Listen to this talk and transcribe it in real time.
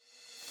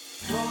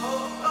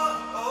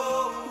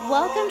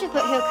Welcome to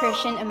Foothill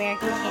Christian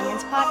American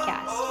Canyons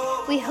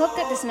podcast. We hope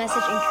that this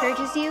message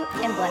encourages you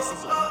and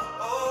blesses you.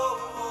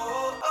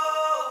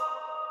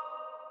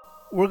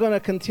 We're going to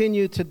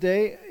continue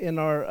today in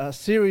our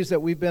series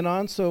that we've been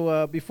on.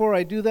 So before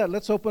I do that,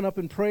 let's open up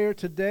in prayer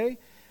today.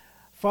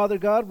 Father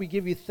God, we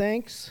give you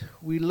thanks.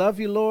 We love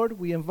you, Lord.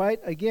 We invite,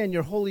 again,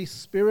 your Holy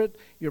Spirit,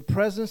 your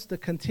presence to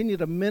continue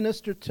to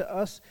minister to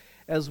us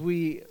as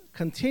we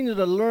continue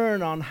to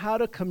learn on how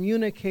to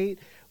communicate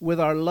with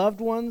our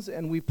loved ones.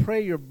 And we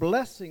pray your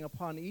blessing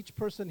upon each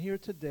person here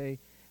today.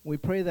 We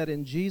pray that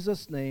in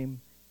Jesus'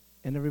 name.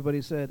 And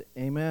everybody said,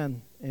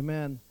 amen,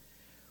 amen.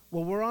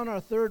 Well, we're on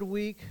our third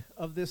week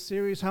of this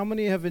series. How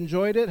many have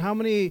enjoyed it? How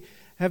many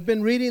have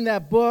been reading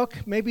that book,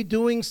 maybe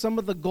doing some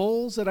of the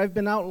goals that I've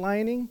been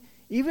outlining?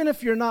 Even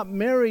if you're not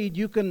married,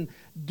 you can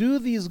do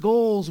these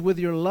goals with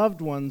your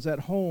loved ones at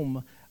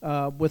home,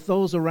 with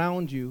those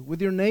around you,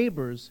 with your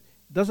neighbors.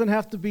 It doesn't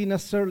have to be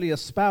necessarily a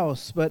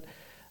spouse, but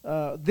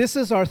this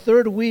is our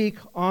third week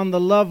on the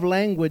love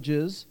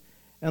languages.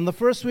 And the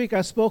first week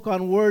I spoke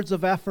on words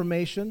of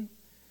affirmation.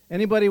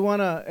 Anybody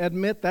want to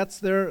admit that's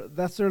their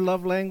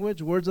love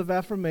language, words of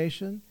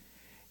affirmation?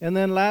 And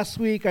then last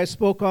week I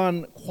spoke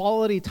on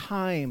quality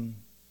time.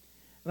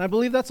 And I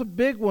believe that's a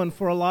big one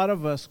for a lot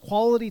of us,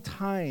 quality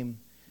time.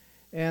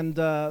 And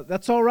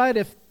that's all right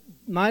if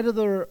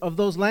neither of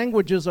those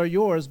languages are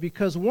yours,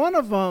 because one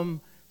of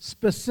them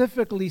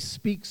specifically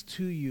speaks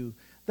to you.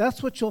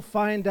 That's what you'll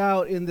find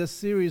out in this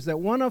series, that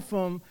one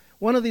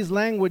of these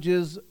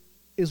languages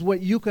is what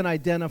you can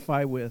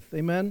identify with.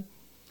 Amen?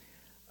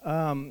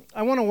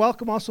 I want to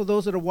welcome also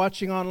those that are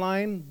watching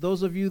online,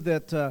 those of you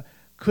that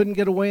couldn't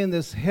get away in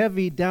this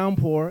heavy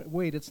downpour.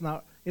 Wait, it's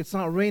not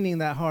raining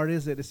that hard,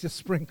 is it? It's just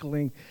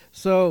sprinkling.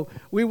 So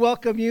we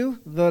welcome you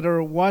that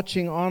are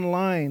watching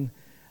online.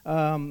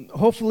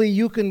 Hopefully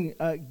you can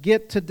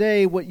get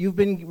today what you've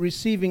been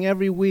receiving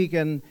every week.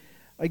 And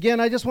again,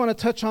 I just want to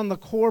touch on the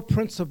core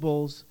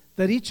principles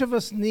that each of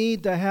us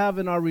need to have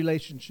in our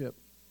relationship.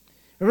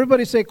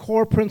 Everybody say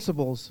core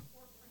principles.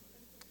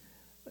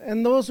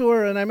 And those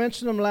and I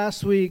mentioned them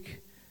last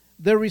week,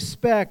 they're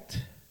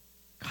respect,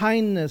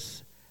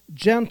 kindness,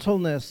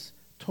 gentleness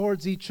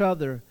towards each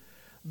other.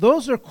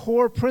 Those are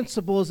core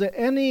principles that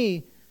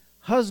any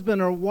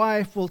husband or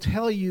wife will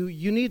tell you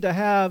you need to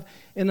have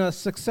in a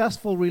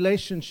successful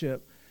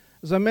relationship.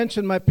 As I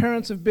mentioned, my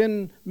parents have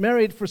been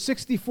married for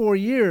 64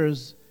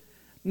 years.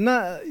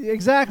 Not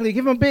exactly,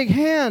 give them a big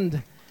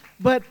hand.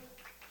 But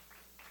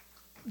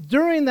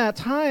during that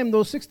time,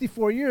 those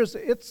 64 years,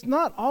 it's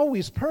not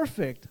always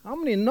perfect. How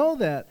many know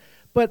that?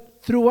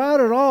 But throughout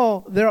it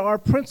all, there are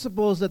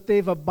principles that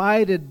they've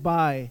abided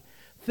by,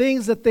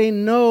 things that they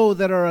know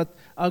that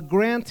are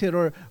granted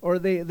or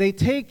they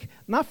take,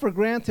 not for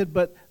granted,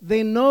 but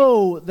they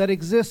know that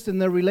exist in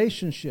their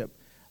relationship.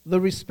 The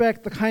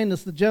respect, the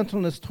kindness, the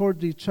gentleness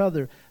towards each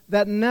other,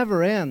 that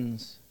never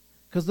ends.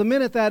 Because the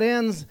minute that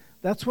ends,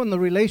 that's when the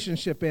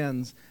relationship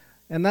ends.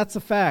 And that's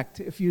a fact.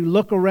 If you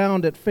look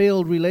around at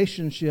failed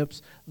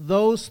relationships,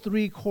 those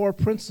three core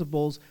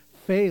principles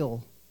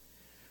fail.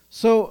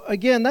 So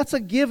again, that's a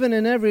given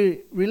in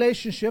every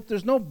relationship.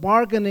 There's no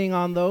bargaining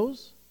on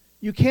those.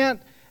 You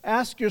can't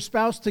ask your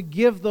spouse to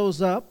give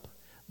those up.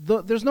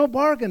 There's no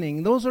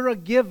bargaining. Those are a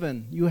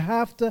given. You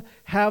have to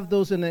have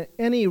those in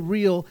any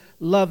real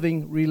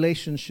loving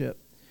relationship.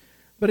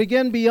 But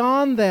again,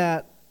 beyond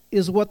that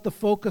is what the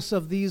focus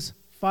of these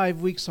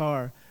 5 weeks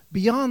are.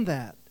 Beyond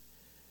that,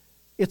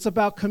 it's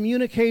about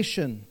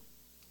communication.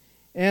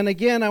 And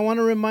again, I want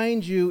to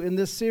remind you in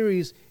this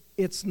series,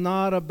 it's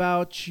not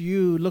about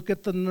you. Look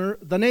at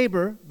the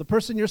neighbor, the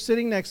person you're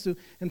sitting next to,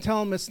 and tell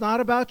them it's not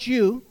about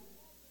you.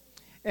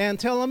 And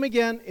tell them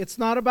again, it's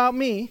not about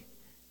me.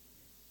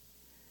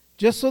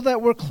 Just so that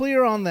we're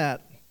clear on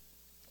that.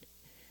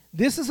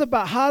 This is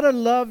about how to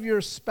love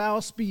your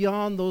spouse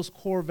beyond those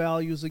core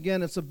values.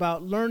 Again, it's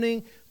about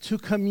learning to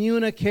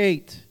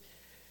communicate.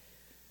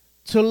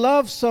 To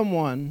love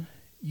someone,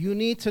 you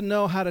need to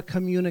know how to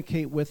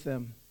communicate with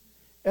them.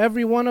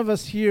 Every one of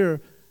us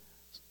here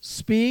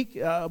speak.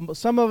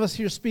 Some of us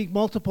here speak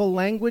multiple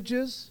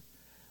languages.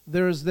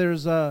 There's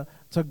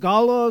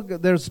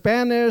Tagalog, there's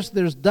Spanish,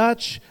 there's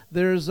Dutch,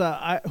 there's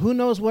who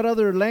knows what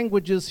other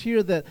languages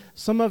here that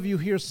some of you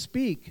here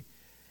speak.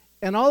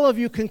 And all of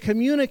you can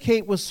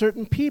communicate with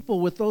certain people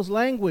with those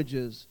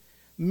languages.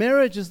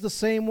 Marriage is the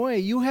same way.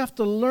 You have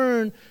to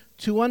learn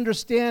to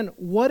understand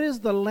what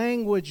is the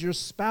language your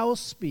spouse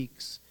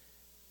speaks.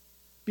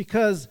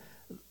 Because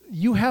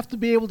you have to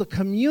be able to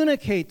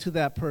communicate to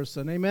that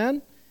person.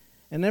 Amen?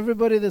 And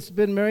everybody that's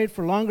been married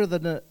for longer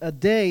than a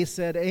day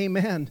said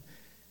amen.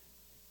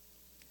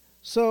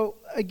 So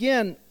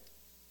again,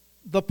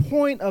 the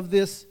point of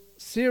this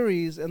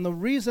series and the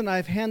reason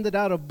I've handed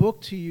out a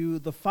book to you,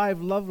 The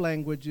 5 Love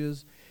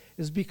Languages,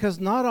 is because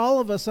not all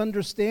of us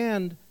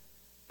understand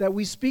that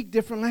we speak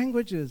different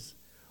languages.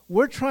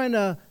 We're trying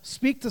to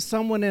speak to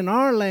someone in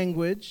our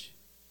language,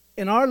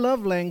 in our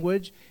love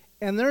language,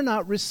 and they're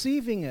not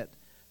receiving it.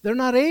 They're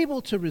not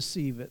able to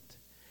receive it.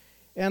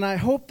 And I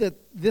hope that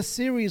this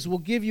series will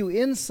give you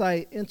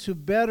insight into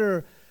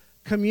better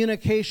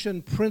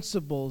communication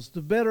principles,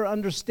 to better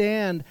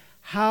understand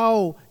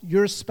how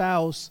your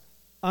spouse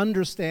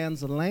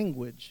understands the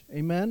language.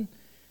 Amen?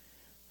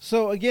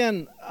 So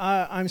again,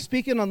 I'm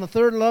speaking on the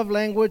third love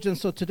language, and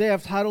so today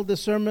I've titled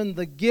this sermon,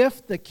 The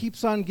Gift That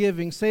Keeps on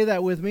Giving. Say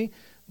that with me.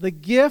 The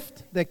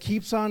gift that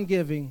keeps on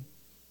giving.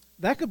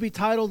 That could be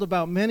titled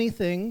about many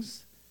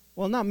things.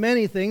 Well, not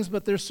many things,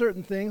 but there's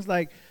certain things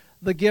like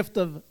the gift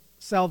of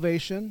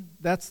salvation.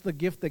 That's the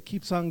gift that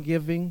keeps on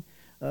giving.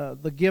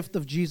 The gift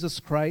of Jesus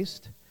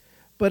Christ.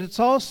 But it's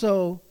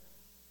also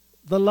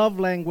the love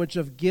language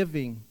of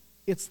giving.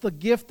 It's the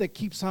gift that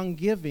keeps on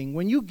giving.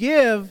 When you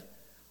give,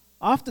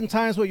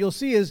 oftentimes what you'll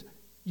see is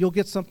you'll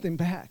get something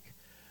back.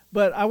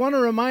 But I want to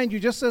remind you,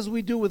 just as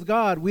we do with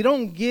God, we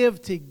don't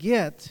give to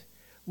get.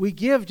 We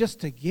give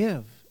just to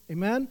give.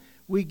 Amen?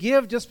 We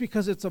give just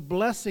because it's a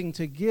blessing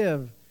to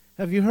give.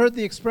 Have you heard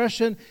the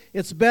expression,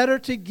 it's better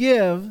to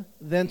give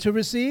than to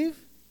receive?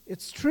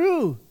 It's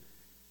true.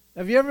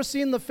 Have you ever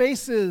seen the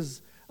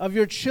faces of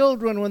your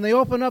children when they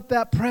open up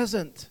that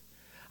present?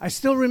 I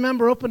still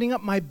remember opening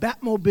up my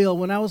Batmobile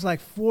when I was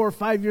like 4 or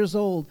 5 years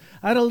old.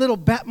 I had a little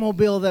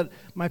Batmobile that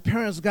my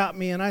parents got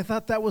me, and I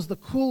thought that was the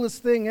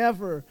coolest thing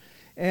ever.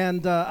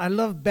 And I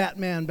loved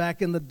Batman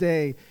back in the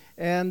day.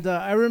 And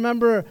I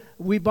remember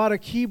we bought a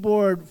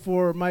keyboard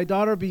for my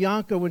daughter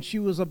Bianca when she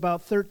was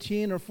about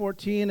 13 or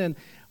 14, and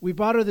we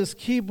bought her this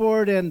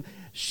keyboard, and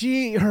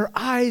her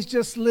eyes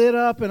just lit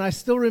up, and I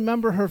still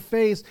remember her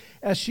face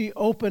as she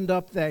opened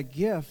up that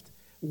gift.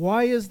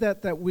 Why is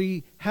that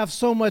we have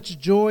so much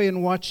joy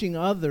in watching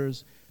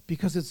others?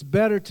 Because it's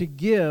better to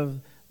give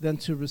than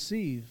to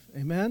receive.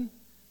 Amen?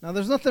 Now,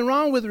 there's nothing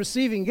wrong with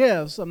receiving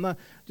gifts. I'm not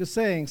just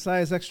saying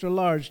size extra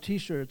large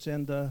T-shirts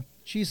and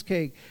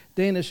cheesecake,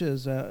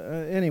 Danishes,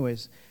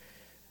 anyways.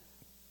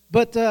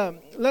 But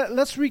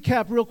let's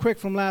recap real quick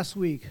from last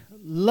week.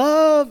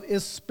 Love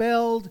is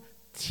spelled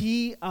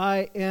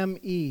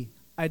T-I-M-E.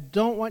 I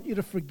don't want you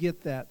to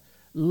forget that.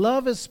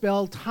 Love is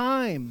spelled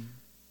time.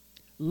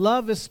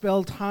 Love is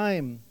spelled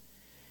time.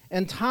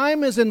 And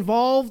time is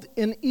involved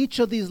in each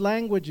of these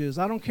languages.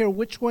 I don't care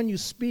which one you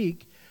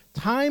speak.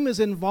 Time is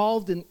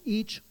involved in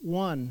each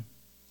one.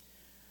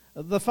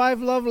 The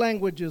 5 love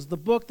languages, the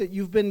book that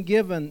you've been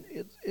given,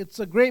 it's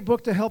a great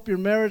book to help your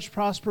marriage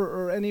prosper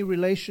or any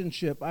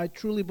relationship. I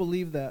truly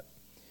believe that.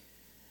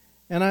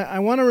 And I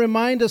want to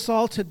remind us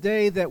all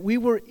today that we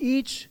were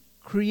each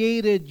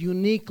created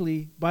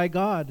uniquely by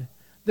God.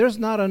 There's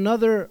not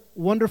another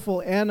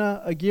wonderful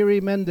Anna Aguirre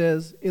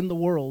Mendez in the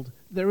world.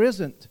 There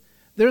isn't.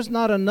 There's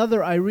not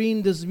another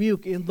Irene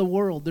Dismuke in the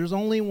world. There's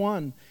only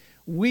one.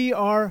 We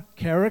are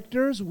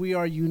characters. We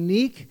are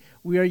unique.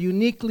 We are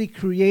uniquely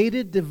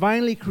created,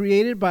 divinely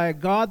created by a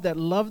God that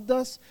loved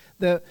us,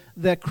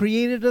 that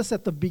created us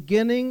at the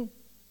beginning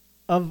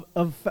of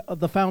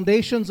the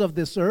foundations of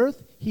this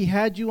earth. He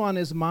had you on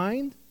his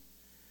mind.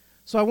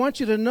 So I want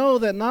you to know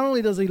that not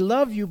only does he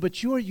love you,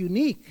 but you are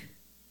unique.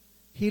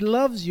 He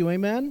loves you,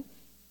 amen?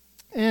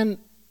 And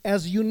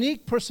as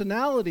unique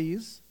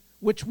personalities,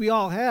 which we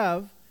all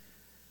have,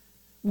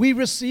 we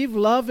receive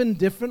love in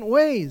different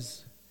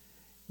ways.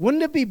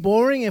 Wouldn't it be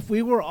boring if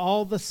we were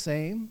all the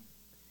same?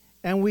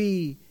 And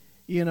we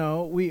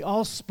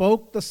all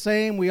spoke the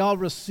same, we all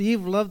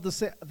received love the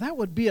same. That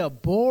would be a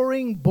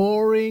boring,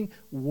 boring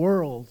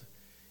world.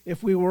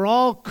 If we were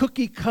all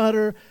cookie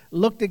cutter,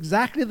 looked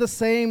exactly the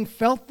same,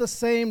 felt the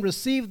same,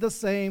 received the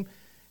same.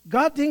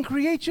 God didn't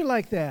create you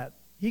like that.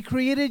 He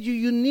created you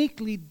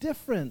uniquely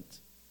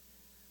different.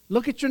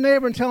 Look at your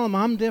neighbor and tell him,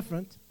 I'm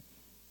different.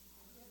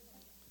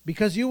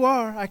 Because you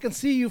are. I can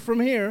see you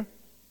from here.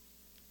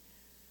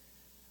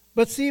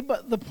 But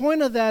the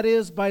point of that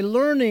is by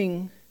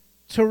learning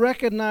to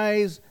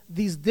recognize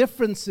these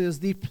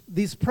differences,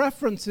 these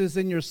preferences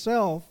in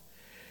yourself,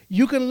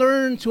 you can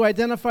learn to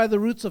identify the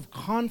roots of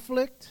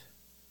conflict,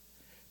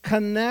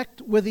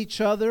 connect with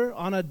each other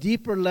on a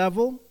deeper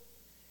level,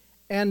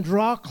 and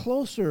draw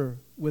closer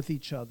with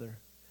each other.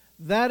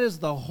 That is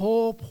the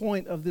whole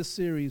point of this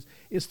series,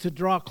 is to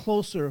draw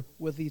closer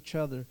with each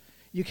other.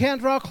 You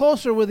can't draw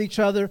closer with each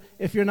other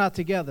if you're not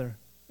together.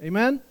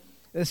 Amen?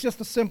 It's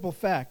just a simple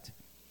fact.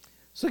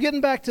 So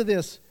getting back to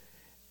this,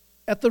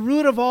 at the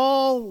root of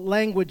all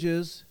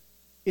languages,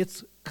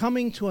 it's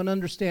coming to an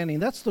understanding.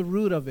 That's the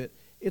root of it.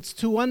 It's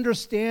to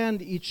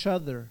understand each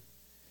other.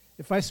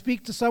 If I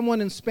speak to someone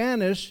in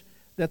Spanish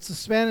that's a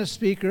Spanish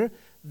speaker,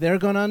 they're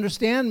going to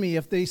understand me.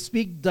 If they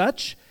speak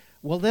Dutch,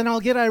 well, then I'll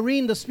get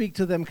Irene to speak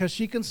to them because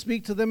she can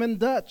speak to them in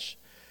Dutch,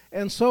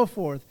 and so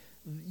forth.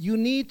 You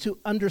need to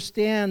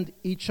understand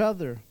each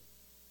other.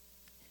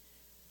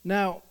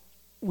 Now,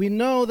 we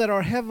know that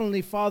our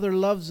Heavenly Father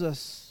loves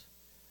us.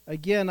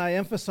 Again, I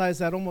emphasize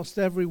that almost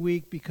every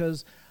week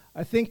because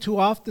I think too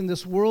often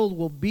this world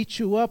will beat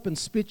you up and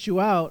spit you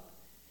out,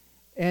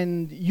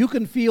 and you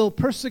can feel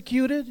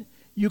persecuted,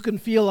 you can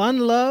feel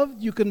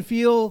unloved, you can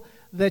feel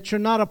that you're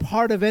not a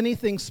part of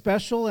anything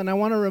special. And I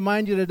want to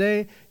remind you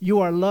today, you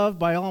are loved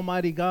by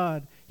Almighty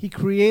God. He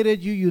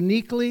created you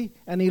uniquely,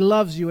 and He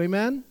loves you.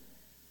 Amen?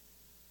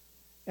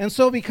 And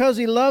so because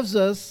He loves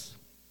us,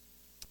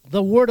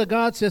 The Word of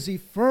God says He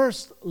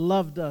first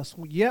loved us.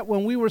 Yet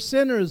when we were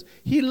sinners,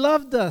 He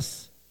loved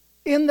us.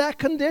 In that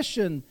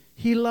condition,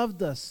 He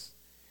loved us.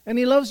 And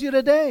He loves you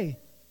today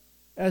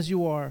as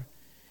you are.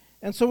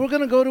 And so we're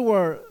going to go to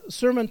our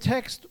sermon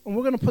text, and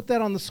we're going to put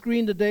that on the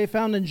screen today,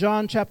 found in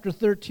John chapter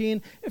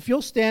 13. If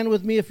you'll stand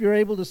with me, if you're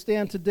able to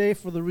stand today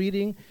for the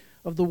reading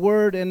of the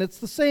Word. And it's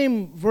the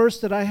same verse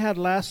that I had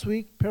last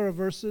week, pair of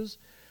verses.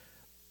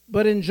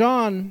 But in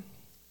John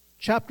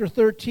chapter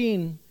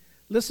 13,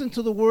 listen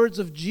to the words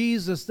of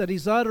Jesus that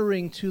He's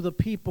uttering to the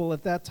people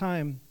at that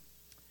time.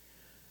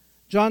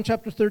 John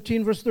chapter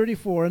 13, verse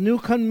 34, "A new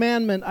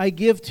commandment I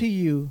give to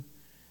you,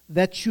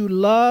 that you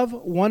love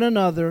one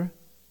another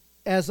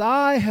as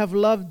I have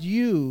loved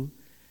you,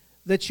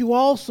 that you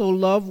also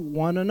love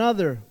one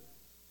another.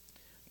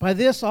 By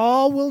this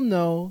all will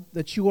know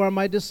that you are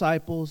my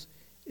disciples,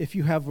 if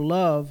you have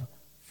love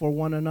for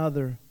one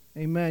another."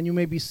 Amen. You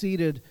may be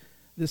seated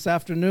this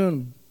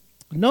afternoon.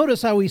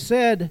 Notice how He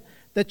said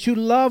that you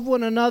love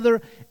one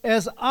another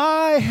as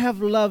I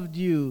have loved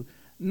you.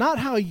 Not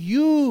how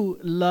you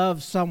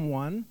love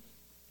someone,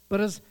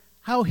 but as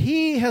how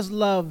He has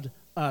loved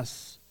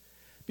us.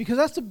 Because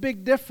that's a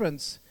big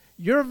difference.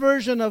 Your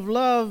version of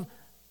love,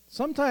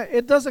 sometimes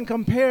it doesn't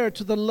compare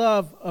to the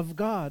love of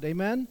God.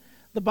 Amen?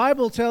 The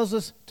Bible tells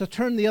us to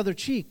turn the other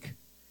cheek.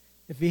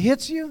 If he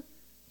hits you,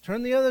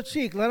 turn the other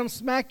cheek. Let him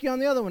smack you on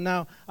the other one.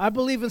 Now, I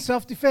believe in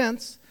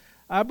self-defense.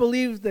 I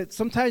believe that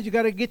sometimes you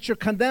got to get your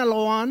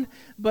Canelo on,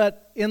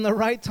 but in the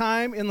right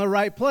time, in the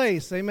right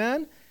place.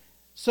 Amen?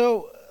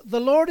 So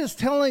the Lord is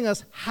telling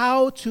us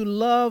how to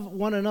love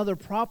one another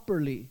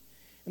properly.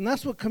 And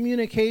that's what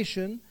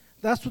communication,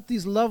 that's what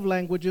these love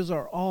languages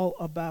are all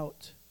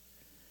about.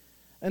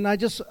 And I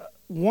just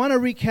want to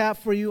recap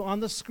for you on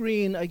the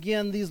screen,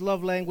 again, these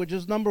love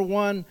languages. Number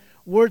one,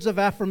 words of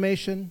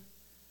affirmation.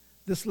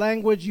 This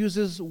language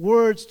uses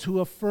words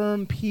to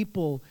affirm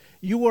people.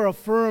 You are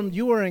affirmed,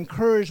 you are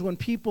encouraged when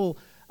people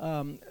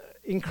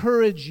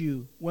encourage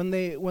you,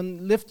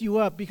 when lift you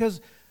up.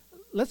 Because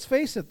let's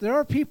face it, there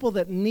are people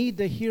that need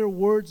to hear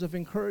words of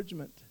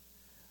encouragement.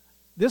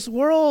 This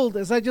world,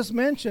 as I just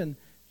mentioned,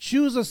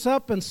 chews us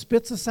up and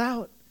spits us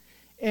out.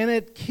 And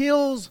it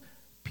kills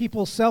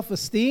people's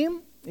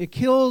self-esteem. It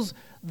kills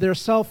their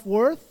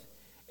self-worth.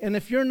 And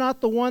if you're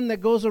not the one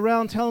that goes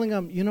around telling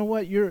them, you know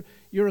what, you're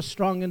a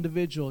strong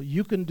individual.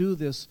 You can do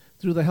this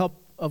through the help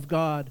of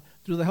God,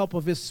 through the help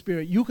of His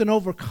Spirit. You can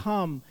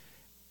overcome.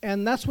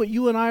 And that's what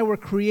you and I were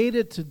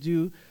created to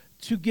do,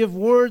 to give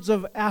words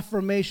of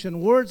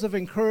affirmation, words of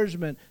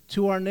encouragement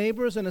to our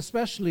neighbors and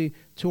especially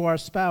to our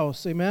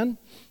spouse. Amen?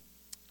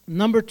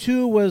 Number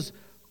two was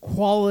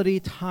quality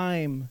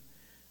time.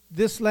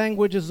 This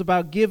language is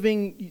about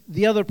giving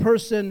the other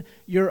person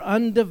your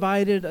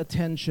undivided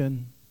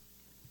attention.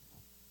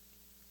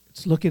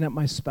 It's looking at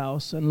my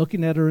spouse and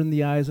looking at her in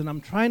the eyes, and I'm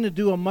trying to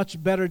do a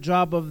much better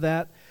job of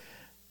that,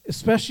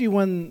 especially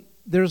when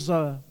there's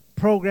a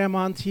program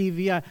on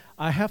TV.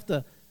 I have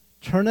to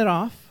turn it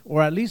off,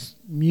 or at least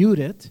mute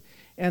it,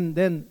 and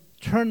then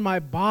turn my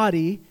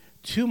body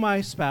to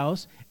my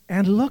spouse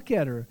and look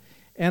at her.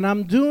 And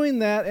I'm doing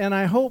that, and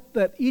I hope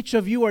that each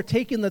of you are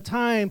taking the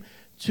time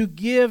to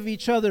give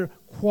each other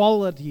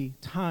quality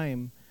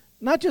time.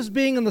 Not just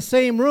being in the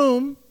same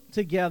room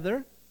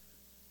together.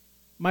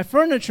 My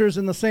furniture's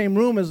in the same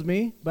room as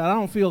me, but I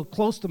don't feel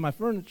close to my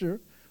furniture.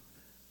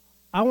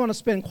 I want to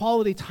spend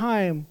quality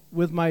time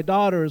with my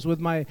daughters, with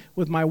my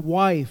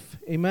wife.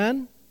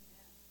 Amen?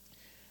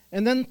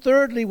 And then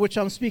thirdly, which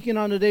I'm speaking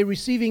on today,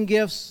 receiving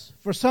gifts.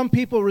 For some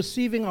people,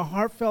 receiving a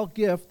heartfelt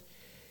gift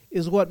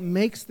is what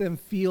makes them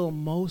feel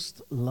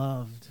most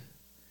loved.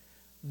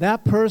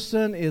 That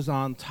person is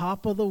on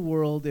top of the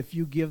world if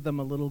you give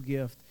them a little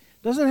gift.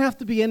 Doesn't have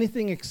to be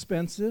anything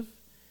expensive.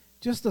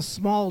 Just a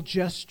small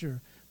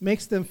gesture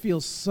makes them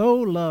feel so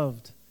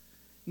loved.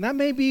 And that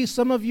may be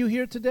some of you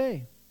here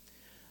today.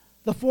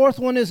 The fourth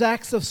one is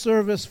acts of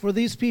service. For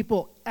these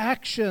people,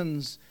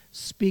 actions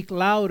speak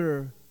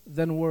louder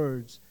than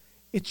words.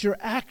 It's your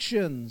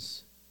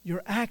actions.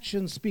 Your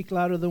actions speak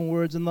louder than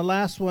words. And the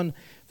last one,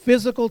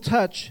 physical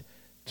touch.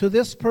 To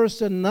this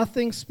person,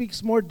 nothing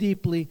speaks more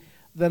deeply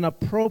than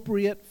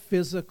appropriate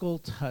physical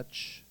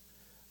touch.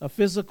 A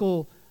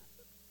physical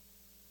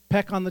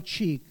peck on the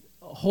cheek,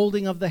 a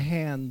holding of the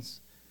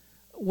hands,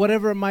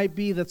 whatever it might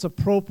be that's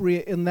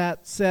appropriate in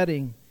that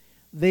setting.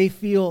 They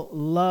feel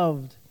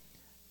loved,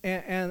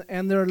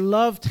 and their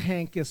love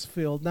tank is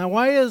filled. Now,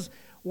 why is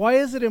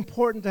it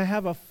important to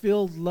have a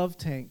filled love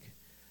tank?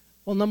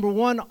 Well, number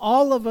one,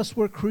 all of us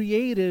were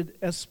created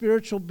as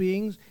spiritual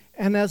beings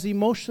and as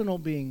emotional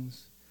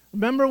beings.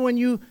 Remember when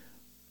you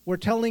were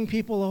telling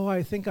people, oh,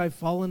 I think I've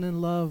fallen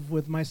in love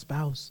with my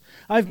spouse.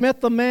 I've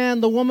met the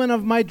man, the woman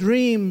of my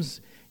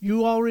dreams.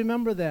 You all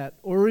remember that.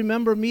 Or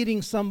remember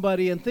meeting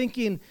somebody and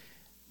thinking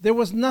there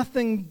was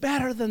nothing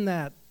better than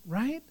that,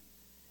 right?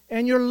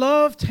 And your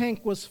love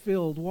tank was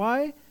filled.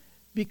 Why?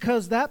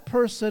 Because that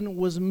person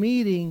was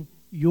meeting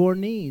your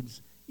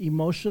needs,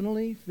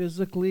 emotionally,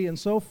 physically, and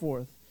so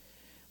forth.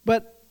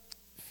 But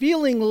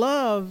feeling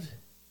loved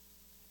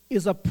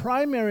is a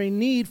primary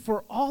need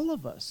for all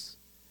of us.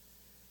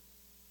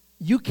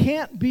 You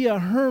can't be a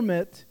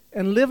hermit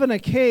and live in a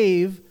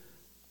cave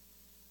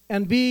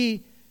and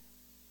be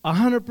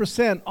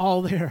 100%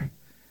 all there.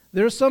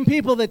 There are some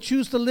people that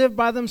choose to live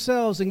by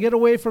themselves and get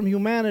away from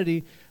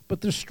humanity, but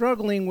they're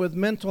struggling with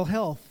mental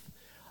health.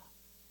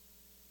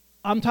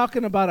 I'm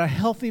talking about a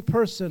healthy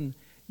person.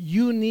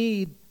 You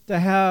need to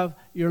have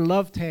your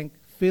love tank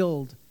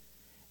filled.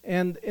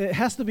 And it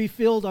has to be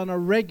filled on a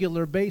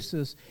regular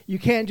basis. You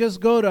can't just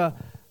go to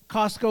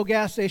Costco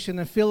gas station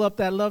and fill up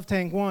that love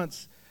tank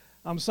once.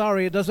 I'm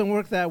sorry, it doesn't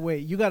work that way.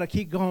 You got to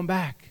keep going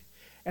back.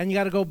 And you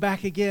got to go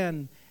back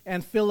again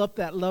and fill up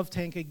that love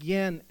tank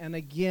again and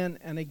again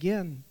and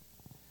again.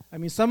 I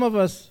mean, some of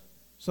us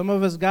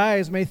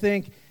guys may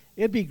think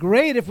it'd be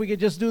great if we could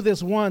just do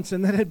this once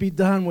and then it'd be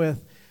done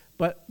with.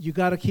 But you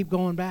got to keep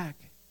going back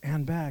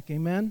and back.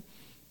 Amen?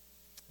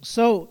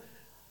 So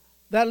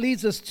that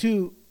leads us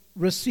to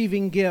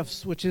receiving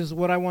gifts, which is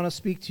what I want to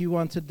speak to you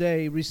on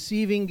today.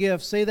 Receiving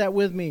gifts. Say that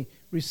with me.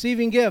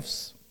 Receiving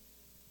gifts.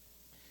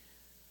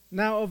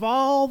 Now, of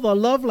all the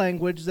love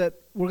language that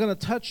we're going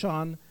to touch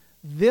on,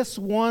 this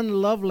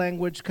one love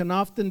language can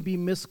often be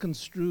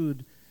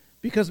misconstrued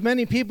because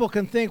many people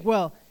can think,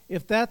 well,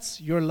 if that's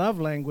your love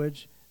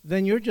language,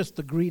 then you're just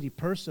a greedy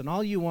person.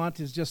 All you want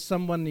is just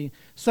somebody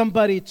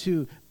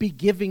to be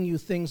giving you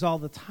things all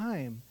the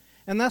time.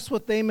 And that's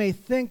what they may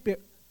think,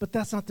 but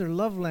that's not their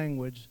love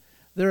language.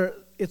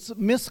 It's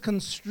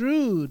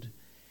misconstrued.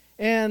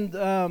 And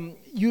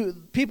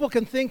people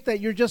can think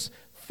that you're just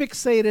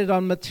fixated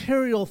on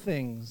material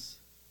things.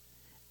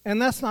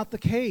 And that's not the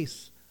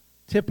case,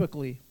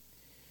 typically.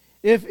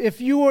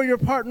 If you or your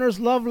partner's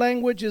love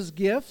language is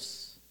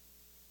gifts,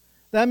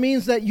 that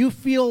means that you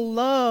feel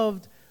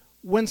loved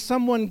when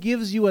someone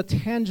gives you a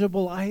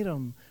tangible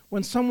item,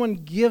 when someone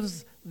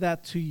gives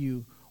that to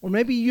you. Or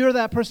maybe you're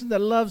that person that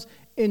loves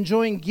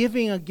enjoying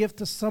giving a gift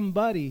to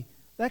somebody.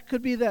 That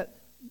could be that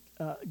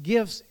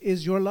gifts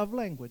is your love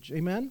language.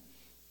 Amen?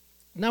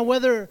 Now,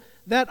 whether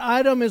that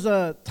item is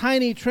a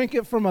tiny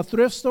trinket from a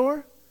thrift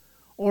store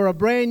or a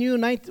brand new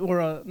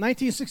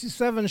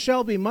 1967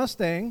 Shelby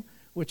Mustang,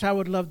 which I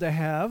would love to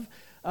have,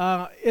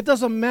 it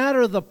doesn't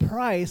matter the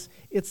price,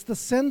 it's the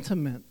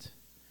sentiment.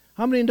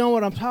 How many know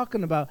what I'm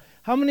talking about?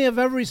 How many have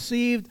ever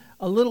received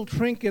a little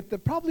trinket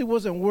that probably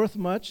wasn't worth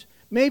much?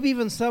 Maybe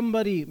even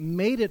somebody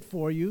made it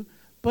for you,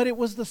 but it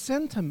was the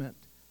sentiment.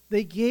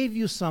 They gave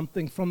you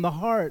something from the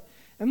heart.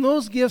 And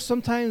those gifts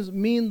sometimes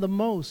mean the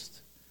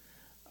most.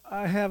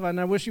 I have, and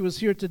I wish he was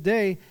here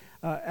today,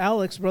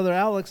 Brother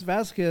Alex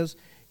Vasquez,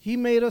 he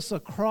made us a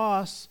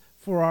cross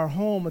for our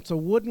home. It's a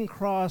wooden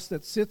cross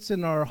that sits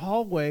in our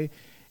hallway,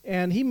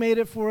 and he made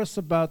it for us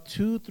about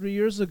 2-3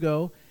 years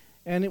ago.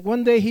 And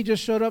one day he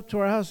just showed up to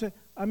our house and said,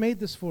 I made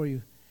this for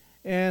you.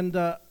 And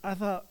I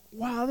thought,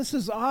 wow, this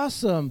is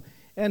awesome.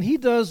 And he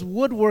does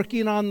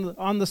woodworking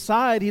on the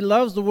side. He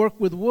loves to work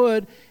with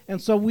wood,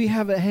 and so we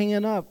have it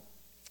hanging up.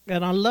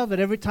 And I love it.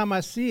 Every time I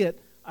see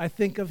it, I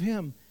think of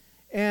him.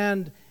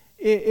 And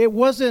it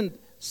wasn't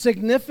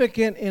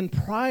significant in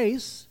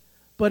price,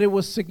 but it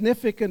was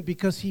significant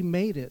because he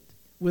made it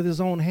with his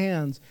own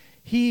hands.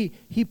 He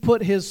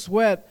put his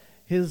sweat,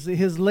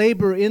 his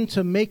labor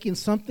into making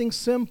something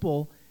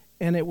simple,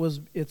 and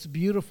it's a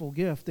beautiful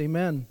gift.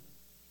 Amen.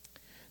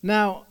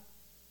 Now,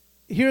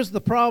 here's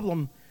the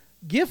problem.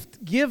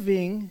 Gift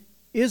giving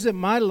isn't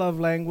my love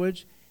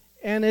language,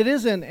 and it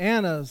isn't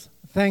Anna's,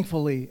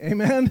 thankfully.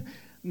 Amen.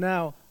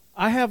 Now,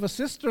 I have a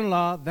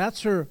sister-in-law,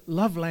 that's her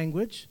love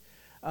language,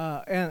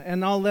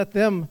 and I'll let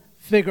them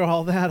figure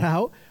all that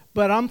out.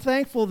 But I'm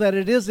thankful that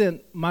it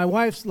isn't my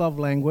wife's love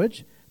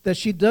language, that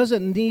she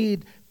doesn't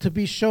need to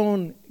be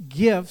shown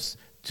gifts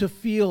to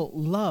feel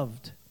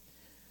loved.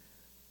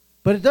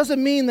 But it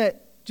doesn't mean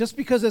that just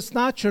because it's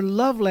not your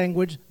love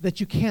language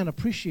that you can't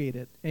appreciate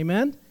it.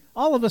 Amen?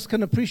 All of us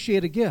can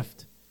appreciate a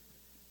gift.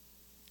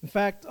 In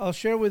fact, I'll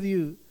share with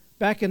you,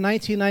 back in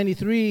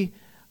 1993,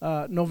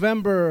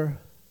 November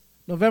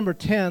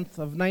 10th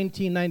of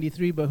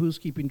 1993, but who's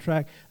keeping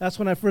track? That's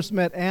when I first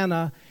met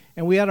Anna,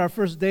 and we had our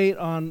first date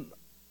on,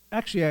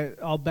 actually,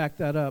 I'll back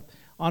that up,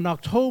 on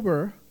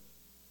October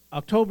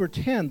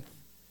 10th.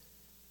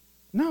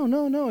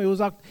 No, it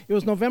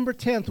was November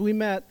 10th we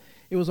met.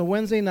 It was a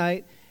Wednesday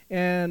night,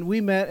 and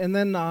we met, and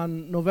then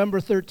on November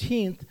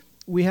 13th,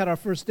 we had our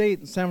first date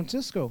in San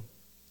Francisco.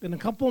 And a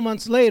couple of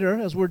months later,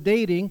 as we're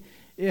dating,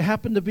 it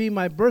happened to be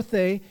my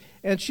birthday,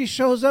 and she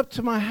shows up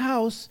to my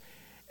house,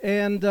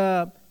 and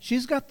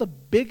she's got the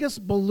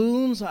biggest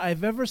balloons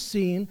I've ever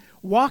seen,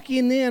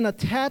 walking in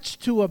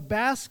attached to a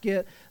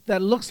basket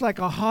that looks like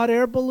a hot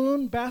air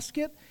balloon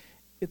basket.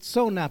 It's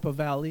so Napa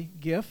Valley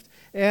gift.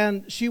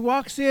 And she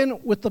walks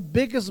in with the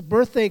biggest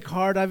birthday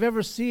card I've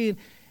ever seen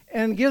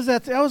and gives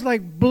that. I was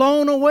like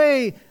blown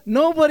away.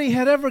 Nobody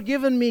had ever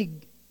given me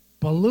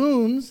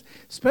balloons,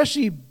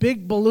 especially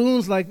big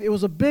balloons. Like it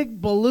was a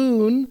big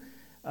balloon,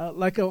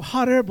 like a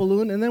hot air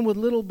balloon, and then with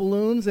little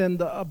balloons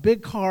and a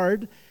big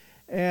card.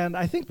 And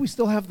I think we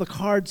still have the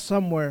card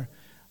somewhere.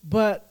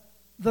 But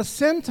the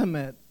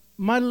sentiment,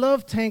 My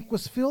love tank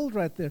was filled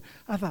right there.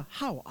 I thought,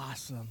 how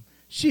awesome.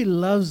 She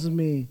loves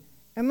me.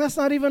 And that's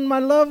not even my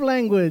love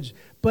language.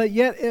 But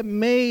yet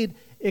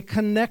it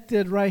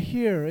connected right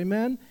here.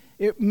 Amen?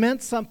 It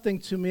meant something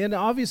to me. And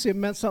obviously it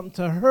meant something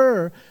to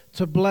her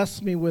to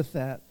bless me with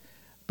that.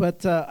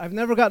 But I've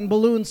never gotten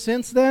balloons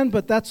since then,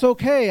 but that's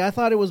okay. I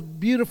thought it was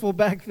beautiful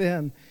back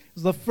then. It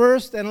was the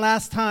first and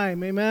last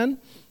time. Amen?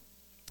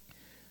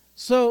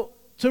 So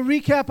to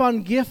recap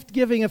on gift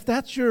giving, if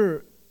that's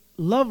your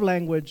love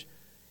language,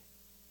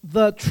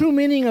 the true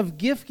meaning of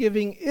gift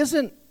giving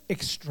isn't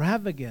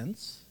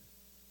extravagance.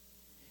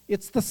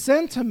 It's the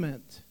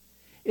sentiment.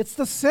 It's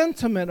the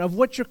sentiment of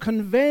what you're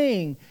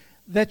conveying,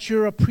 that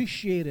you're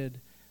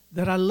appreciated,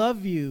 that I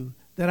love you,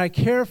 that I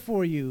care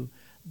for you.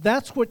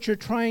 That's what you're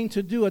trying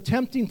to do,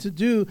 attempting to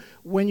do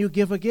when you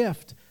give a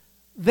gift.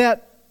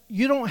 That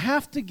you don't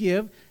have to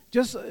give.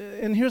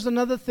 And here's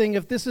another thing,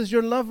 if this is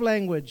your love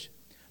language,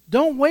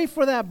 don't wait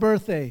for that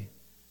birthday.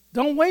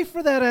 Don't wait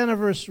for that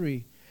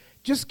anniversary.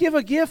 Just give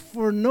a gift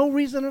for no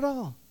reason at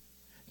all.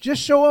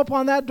 Just show up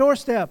on that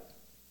doorstep.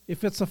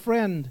 If it's a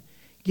friend,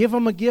 give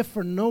them a gift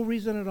for no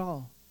reason at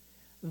all.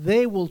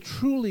 They will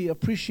truly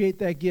appreciate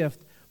that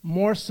gift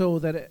more so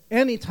than at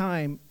any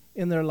time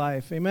in their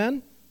life.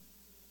 Amen?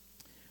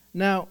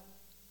 Now,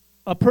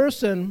 a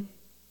person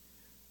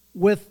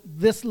with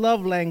this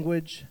love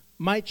language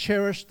might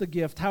cherish the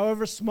gift,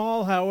 however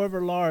small,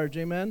 however large,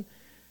 amen,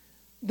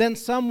 than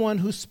someone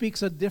who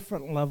speaks a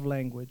different love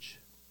language.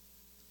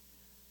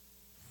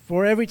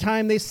 For every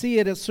time they see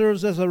it, it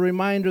serves as a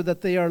reminder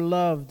that they are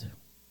loved.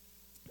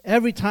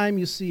 Every time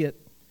you see it.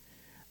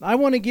 I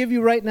want to give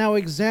you right now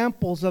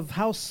examples of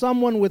how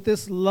someone with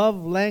this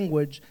love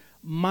language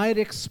might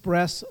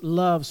express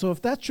love. So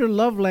if that's your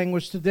love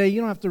language today, you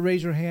don't have to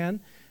raise your hand.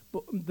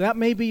 But that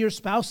may be your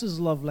spouse's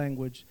love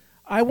language.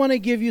 I want to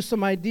give you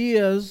some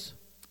ideas,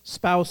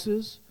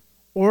 spouses,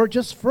 or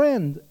just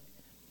friend.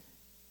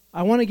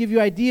 I want to give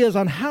you ideas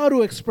on how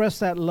to express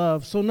that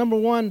love. So number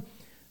one,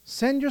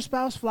 send your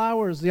spouse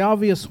flowers, the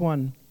obvious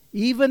one,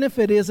 even if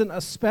it isn't a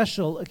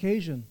special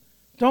occasion.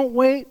 Don't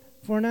wait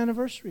for an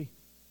anniversary.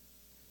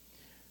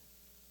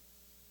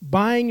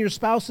 Buying your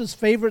spouse's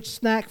favorite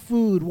snack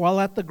food while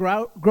at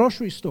the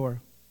grocery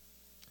store.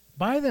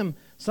 Buy them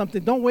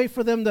something. Don't wait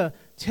for them to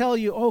tell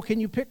you, oh, can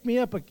you pick me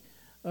up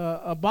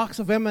a box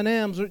of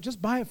M&Ms? Or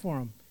just buy it for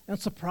them and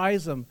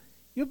surprise them.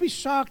 You'll be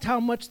shocked how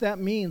much that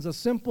means, a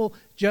simple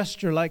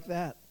gesture like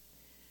that.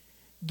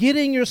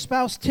 Getting your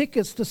spouse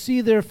tickets to see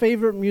their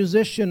favorite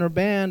musician or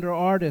band or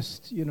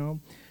artist,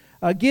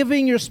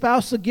 Giving your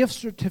spouse a gift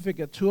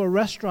certificate to a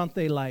restaurant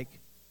they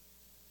like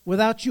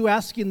without you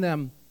asking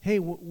them, hey,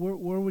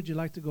 where would you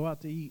like to go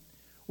out to eat?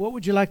 What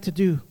would you like to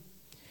do?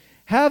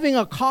 Having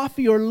a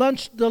coffee or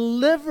lunch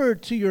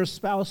delivered to your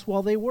spouse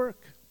while they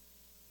work.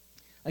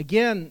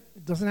 Again,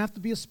 it doesn't have to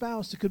be a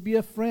spouse. It could be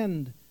a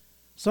friend,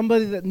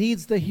 somebody that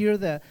needs to hear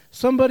that,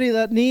 somebody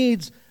that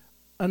needs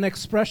an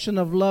expression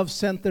of love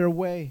sent their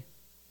way.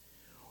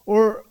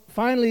 Or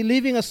finally,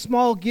 leaving a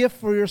small gift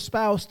for your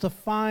spouse to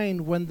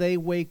find when they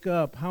wake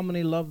up. How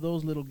many love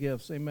those little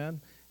gifts?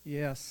 Amen?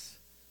 Yes.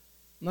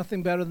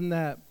 Nothing better than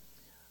that.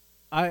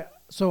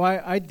 So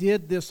I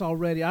did this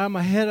already. I'm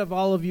ahead of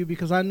all of you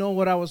because I know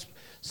what I was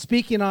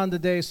speaking on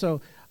today.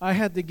 So I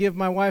had to give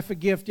my wife a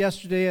gift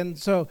yesterday, and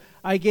so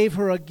I gave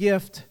her a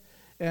gift.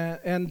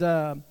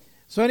 So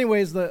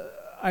anyways,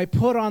 I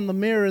put on the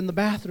mirror in the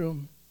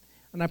bathroom,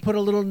 and I put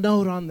a little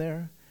note on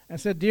there. I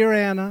said, Dear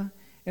Anna,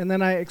 and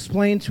then I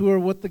explained to her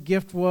what the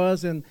gift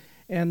was,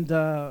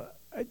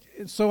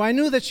 so I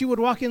knew that she would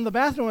walk in the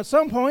bathroom at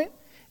some point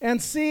and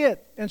see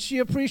it, and she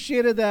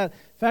appreciated that.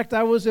 In fact,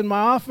 I was in my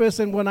office,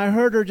 and when I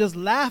heard her just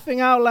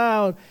laughing out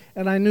loud,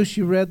 and I knew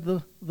she read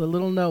the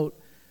little note.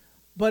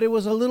 But it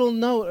was a little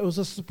note, it was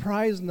a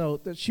surprise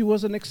note that she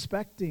wasn't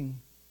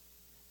expecting.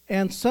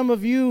 And some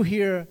of you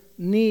here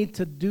need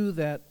to do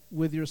that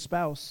with your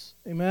spouse.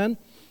 Amen?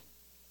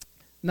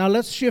 Now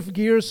let's shift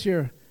gears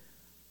here.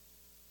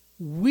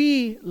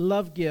 We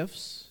love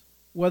gifts,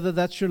 whether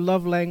that's your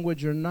love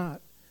language or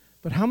not.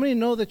 But how many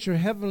know that your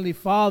Heavenly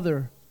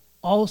Father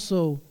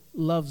also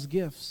loves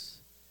gifts?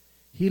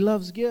 He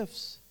loves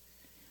gifts.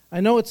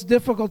 I know it's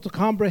difficult to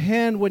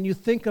comprehend when you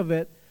think of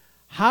it.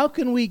 How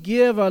can we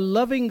give a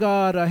loving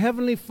God, a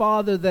Heavenly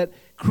Father that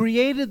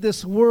created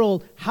this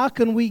world, how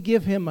can we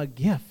give Him a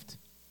gift?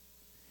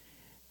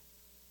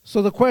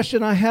 So the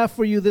question I have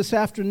for you this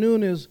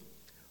afternoon is,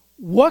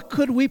 what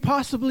could we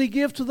possibly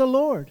give to the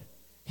Lord?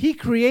 He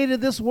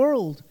created this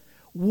world.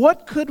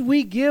 What could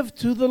we give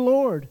to the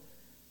Lord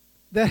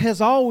that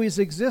has always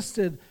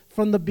existed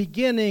from the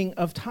beginning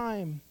of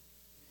time?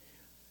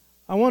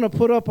 I want to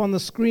put up on the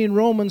screen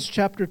Romans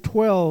chapter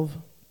 12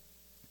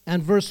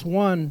 and verse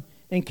 1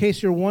 in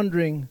case you're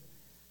wondering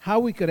how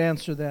we could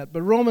answer that.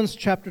 But Romans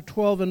chapter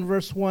 12 and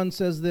verse 1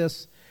 says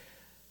this,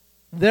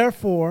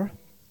 Therefore,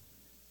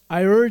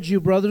 I urge you,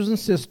 brothers and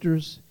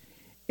sisters,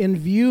 in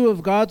view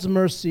of God's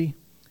mercy,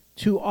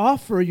 to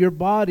offer your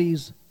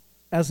bodies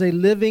as a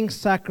living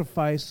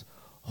sacrifice,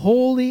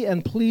 holy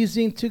and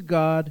pleasing to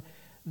God.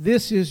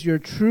 This is your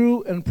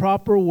true and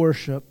proper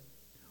worship.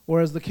 Or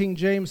as the King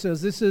James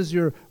says, this is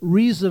your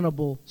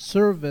reasonable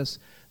service.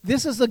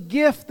 This is a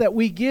gift that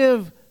we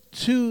give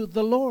to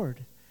the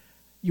Lord.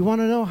 You want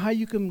to know how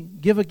you can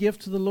give a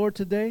gift to the Lord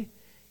today?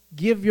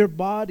 Give your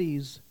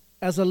bodies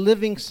as a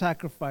living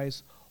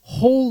sacrifice,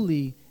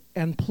 holy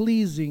and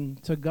pleasing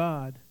to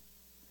God.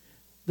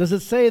 Does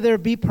it say there,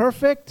 be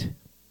perfect?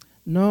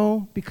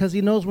 No, because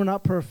he knows we're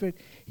not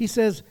perfect. He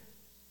says,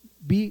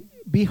 be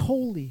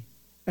holy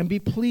and be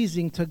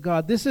pleasing to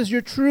God. This is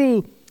your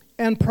true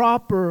and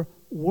proper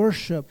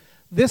worship.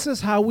 This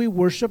is how we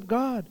worship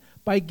God,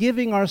 by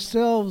giving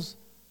ourselves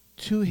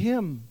to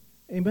him.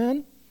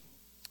 Amen?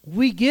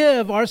 We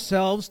give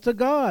ourselves to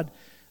God.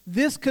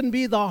 This can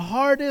be the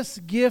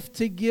hardest gift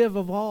to give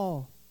of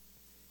all.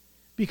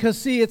 Because,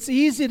 see, it's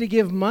easy to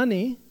give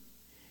money.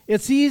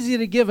 It's easy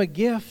to give a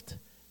gift,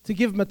 to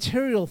give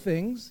material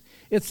things.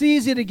 It's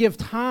easy to give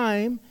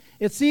time.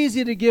 It's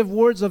easy to give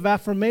words of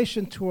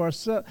affirmation to our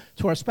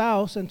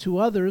spouse and to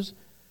others.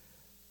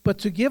 But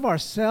to give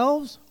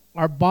ourselves,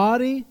 our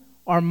body,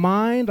 our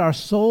mind, our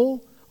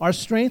soul, our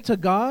strength to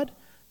God,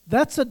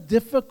 that's a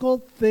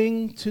difficult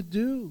thing to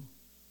do.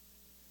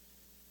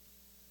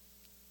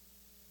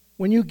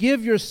 When you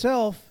give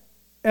yourself,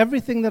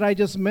 everything that I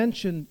just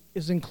mentioned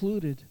is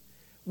included.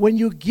 When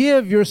you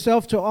give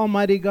yourself to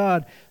Almighty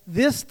God,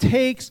 this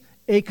takes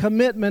a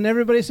commitment.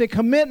 Everybody say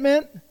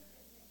commitment.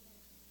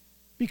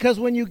 Because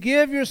when you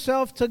give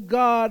yourself to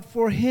God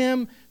for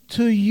him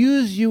to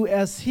use you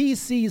as he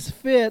sees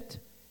fit,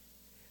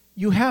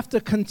 you have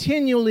to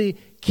continually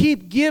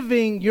keep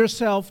giving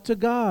yourself to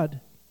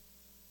God.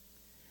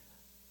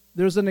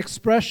 There's an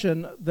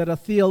expression that a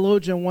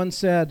theologian once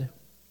said,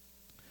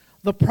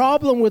 the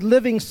problem with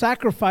living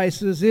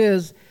sacrifices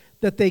is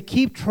that they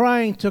keep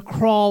trying to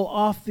crawl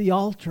off the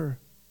altar.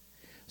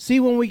 See,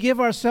 when we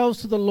give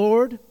ourselves to the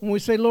Lord, when we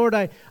say, Lord,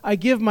 I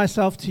give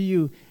myself to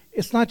you,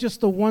 it's not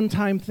just a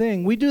one-time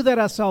thing. We do that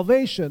at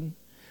salvation,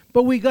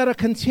 but we got to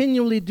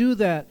continually do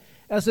that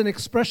as an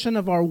expression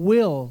of our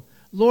will.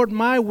 Lord,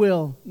 my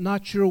will,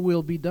 not your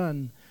will, be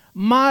done.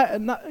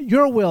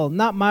 Your will,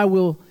 not my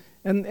will.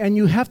 And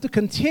you have to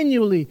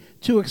continually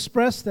to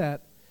express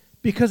that,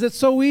 because it's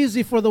so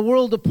easy for the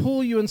world to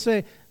pull you and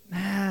say,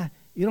 nah,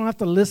 you don't have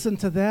to listen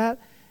to that.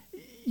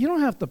 You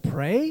don't have to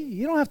pray.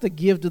 You don't have to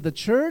give to the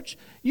church.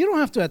 You don't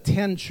have to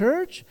attend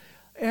church.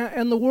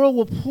 And the world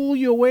will pull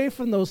you away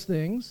from those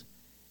things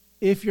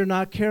if you're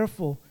not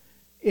careful.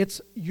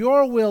 It's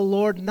your will,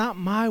 Lord, not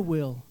my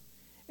will.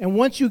 And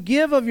once you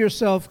give of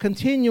yourself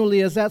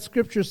continually, as that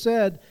scripture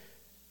said,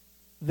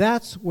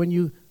 that's when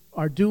you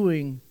are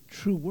doing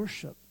true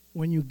worship,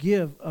 when you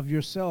give of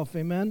yourself.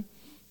 Amen?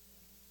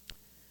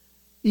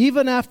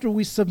 Even after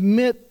we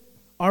submit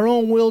our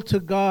own will to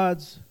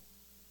God's,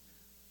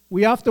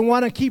 we often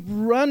want to keep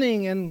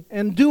running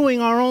and doing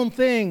our own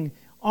thing.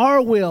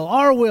 Our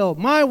will,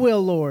 my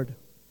will, Lord.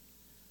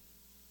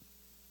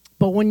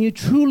 But when you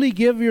truly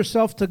give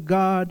yourself to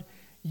God,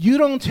 you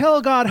don't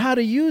tell God how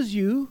to use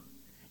you.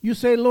 You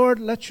say, Lord,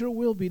 let your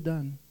will be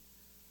done.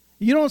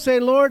 You don't say,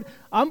 Lord,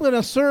 I'm going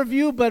to serve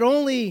you, but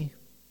only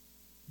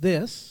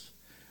this.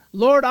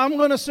 Lord, I'm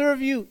going to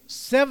serve you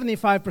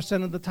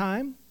 75% of the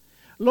time.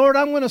 Lord,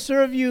 I'm going to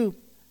serve you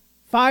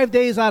 5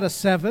 days out of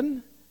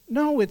 7.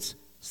 No, it's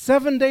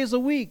 7 days a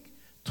week,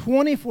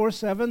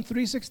 24/7,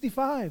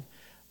 365.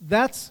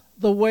 That's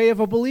the way of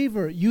a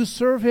believer. You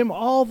serve him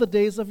all the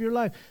days of your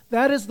life.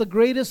 That is the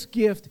greatest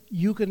gift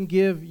you can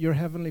give your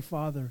Heavenly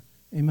Father.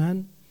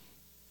 Amen?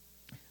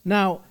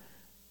 Now,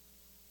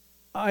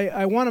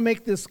 I want to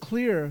make this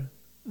clear,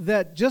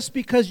 that just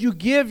because you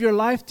give your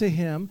life to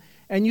him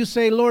and you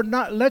say, Lord,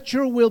 let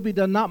your will be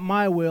done, not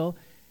my will,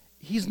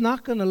 he's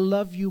not going to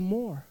love you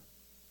more.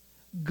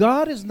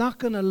 God is not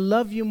going to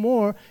love you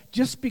more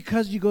just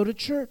because you go to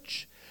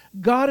church.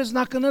 God is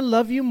not going to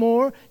love you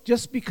more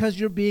just because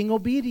you're being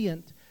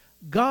obedient.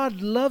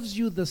 God loves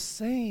you the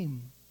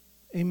same.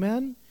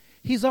 Amen?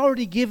 He's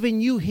already given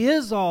you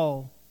his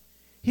all.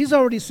 He's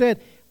already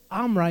said,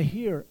 I'm right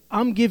here.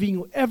 I'm giving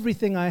you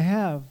everything I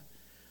have.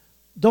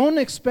 Don't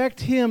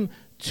expect him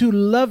to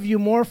love you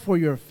more for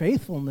your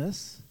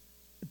faithfulness.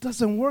 It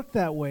doesn't work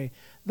that way.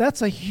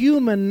 That's a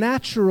human,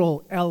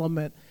 natural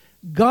element.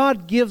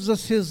 God gives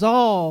us his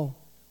all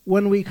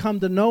when we come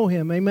to know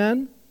him.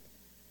 Amen?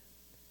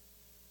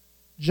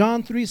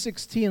 John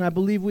 3:16, I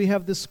believe we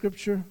have this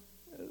scripture.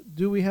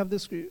 Do we have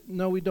this?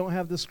 No, we don't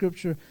have this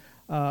scripture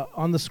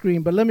on the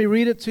screen. But let me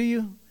read it to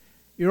you.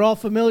 You're all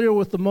familiar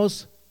with the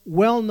most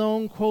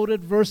well-known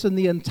quoted verse in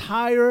the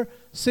entire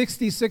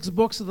 66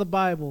 books of the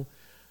Bible.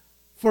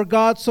 For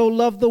God so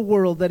loved the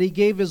world that he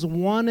gave his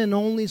one and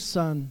only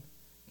Son,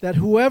 that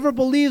whoever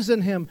believes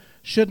in him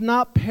should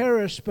not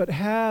perish but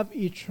have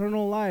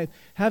eternal life,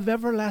 have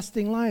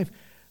everlasting life.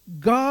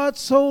 God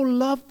so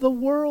loved the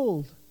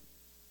world.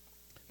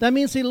 That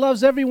means he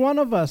loves every one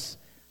of us.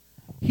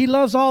 He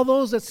loves all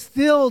those that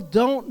still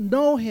don't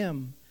know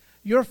him.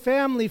 Your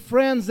family,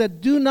 friends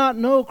that do not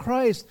know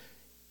Christ,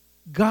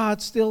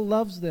 God still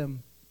loves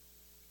them.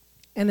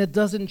 And it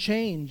doesn't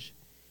change.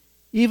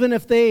 Even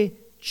if they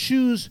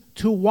choose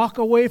to walk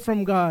away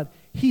from God,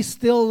 He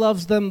still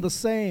loves them the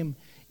same.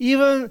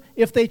 Even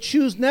if they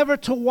choose never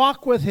to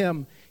walk with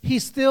him, he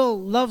still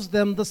loves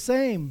them the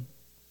same.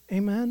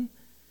 Amen?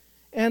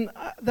 And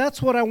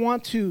that's what I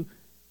want to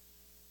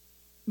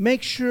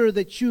make sure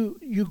that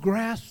you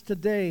grasp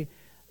today,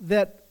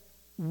 that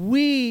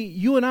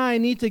you and I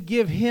need to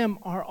give him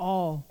our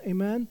all.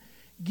 Amen?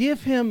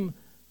 Give him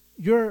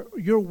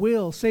your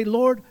will. Say,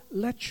 Lord,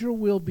 let your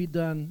will be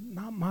done,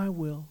 not my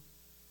will.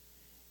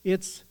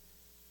 It's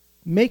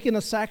making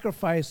a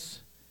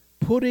sacrifice,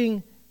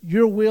 putting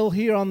your will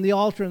here on the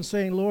altar and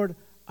saying, Lord,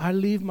 I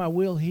leave my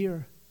will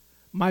here.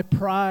 My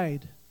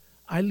pride,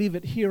 I leave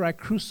it here. I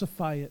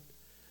crucify it.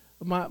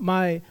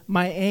 My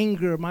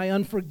anger, my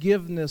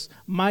unforgiveness,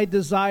 my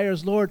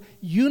desires, Lord,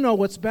 you know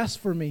what's best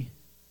for me.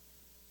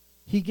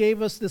 He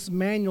gave us this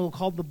manual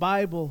called the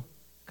Bible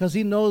because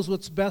he knows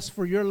what's best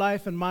for your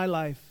life and my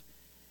life.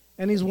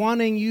 And he's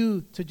wanting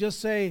you to just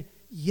say,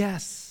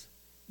 yes,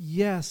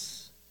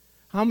 yes.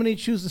 How many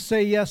choose to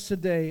say yes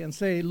today and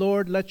say,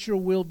 Lord, let your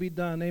will be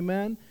done?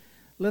 Amen?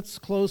 Let's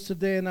close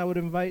today, and I would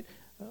invite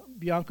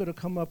Bianca to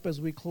come up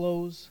as we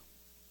close.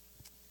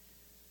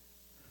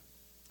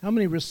 How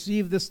many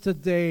receive this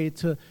today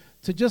to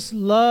just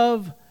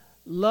love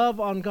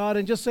on God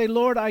and just say,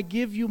 Lord, I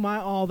give you my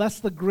all.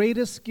 That's the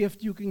greatest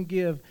gift you can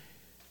give.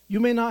 You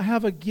may not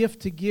have a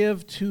gift to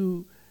give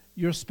to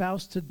your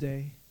spouse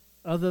today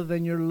other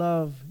than your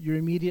love, your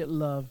immediate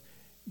love,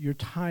 your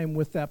time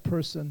with that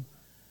person.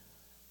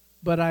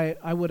 But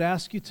I would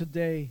ask you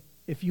today,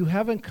 if you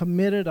haven't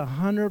committed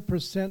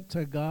 100%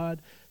 to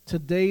God,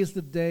 today's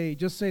the day.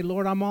 Just say,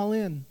 Lord, I'm all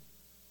in.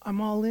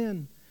 I'm all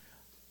in.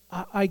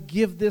 I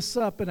give this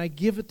up and I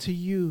give it to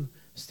you.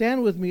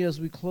 Stand with me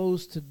as we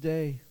close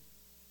today.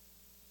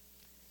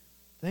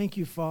 Thank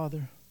you,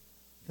 Father.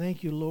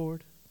 Thank you,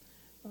 Lord.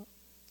 Okay.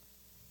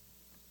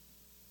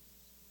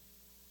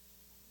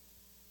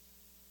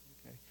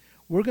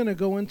 We're going to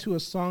go into a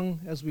song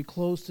as we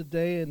close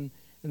today, and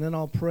then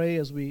I'll pray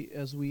as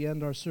we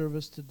end our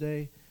service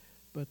today.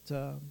 But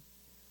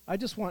I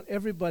just want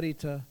everybody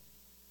to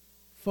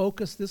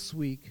focus this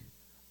week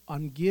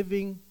on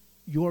giving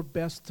your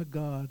best to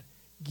God,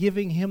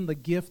 giving him the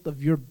gift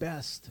of your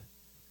best.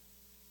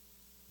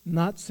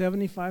 Not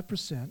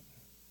 75%,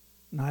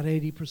 not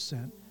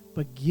 80%,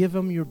 but give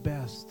him your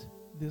best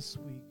this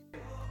week.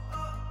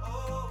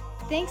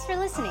 Thanks for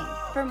listening.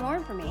 For more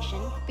information,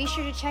 be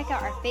sure to check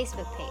out our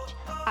Facebook page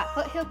at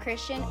Foothill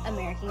Christian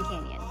American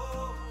Canyon.